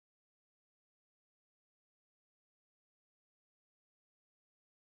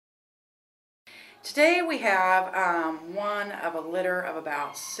Today we have one of a litter of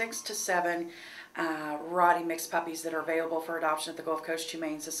about 6 to 7 rotty mixed puppies that are available for adoption at the Gulf Coast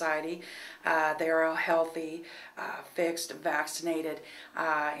Humane Society. They are all healthy, fixed, vaccinated,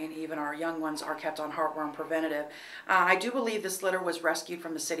 and even our young ones are kept on heartworm preventative. I do believe this litter was rescued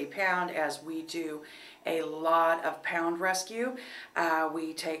from the city pound, as we do a lot of pound rescue.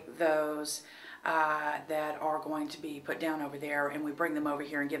 We take those that are going to be put down over there, and we bring them over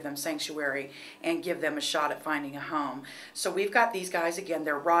here and give them sanctuary and give them a shot at finding a home. So we've got these guys, again,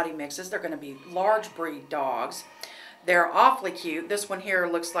 they're rotty mixes. They're going to be large breed dogs. They're awfully cute. This one here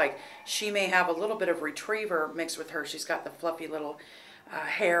looks like she may have a little bit of retriever mixed with her. She's got the fluffy little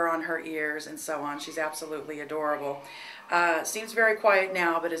hair on her ears and so on. She's absolutely adorable. Seems very quiet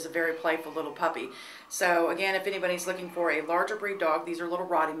now, but is a very playful little puppy. So again, if anybody's looking for a larger breed dog, these are little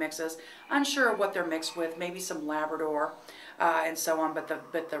rotty mixes. Unsure of what they're mixed with, maybe some Labrador and so on, but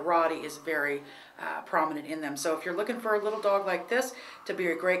the rotty is very prominent in them. So if you're looking for a little dog like this to be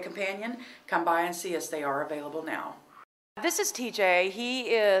a great companion, come by and see us. They are available now. This is TJ. He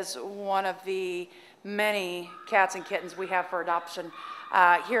is one of the many cats and kittens we have for adoption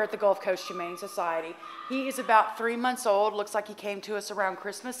here at the Gulf Coast Humane Society. He is about 3 months old. Looks like he came to us around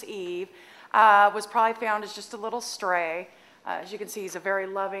Christmas Eve. Was probably found as just a little stray. As you can see, he's a very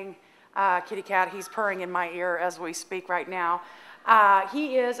loving kitty cat. He's purring in my ear as we speak right now.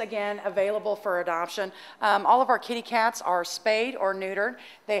 He is, again, available for adoption. All of our kitty cats are spayed or neutered.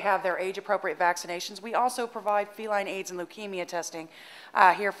 They have their age-appropriate vaccinations. We also provide feline AIDS and leukemia testing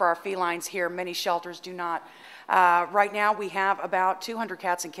here for our felines here. Many shelters do not. Right now we have about 200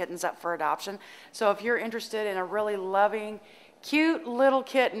 cats and kittens up for adoption. So if you're interested in a really loving, cute little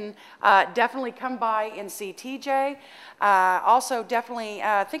kitten, definitely come by and see TJ. Also, definitely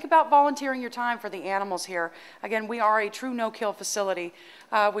think about volunteering your time for the animals here. Again, we are a true no-kill facility,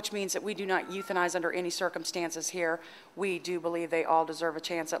 which means that we do not euthanize under any circumstances here. We do believe they all deserve a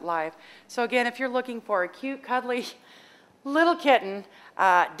chance at life. So again, if you're looking for a cute, cuddly little kitten,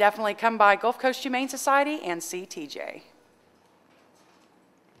 definitely come by Gulf Coast Humane Society and see TJ.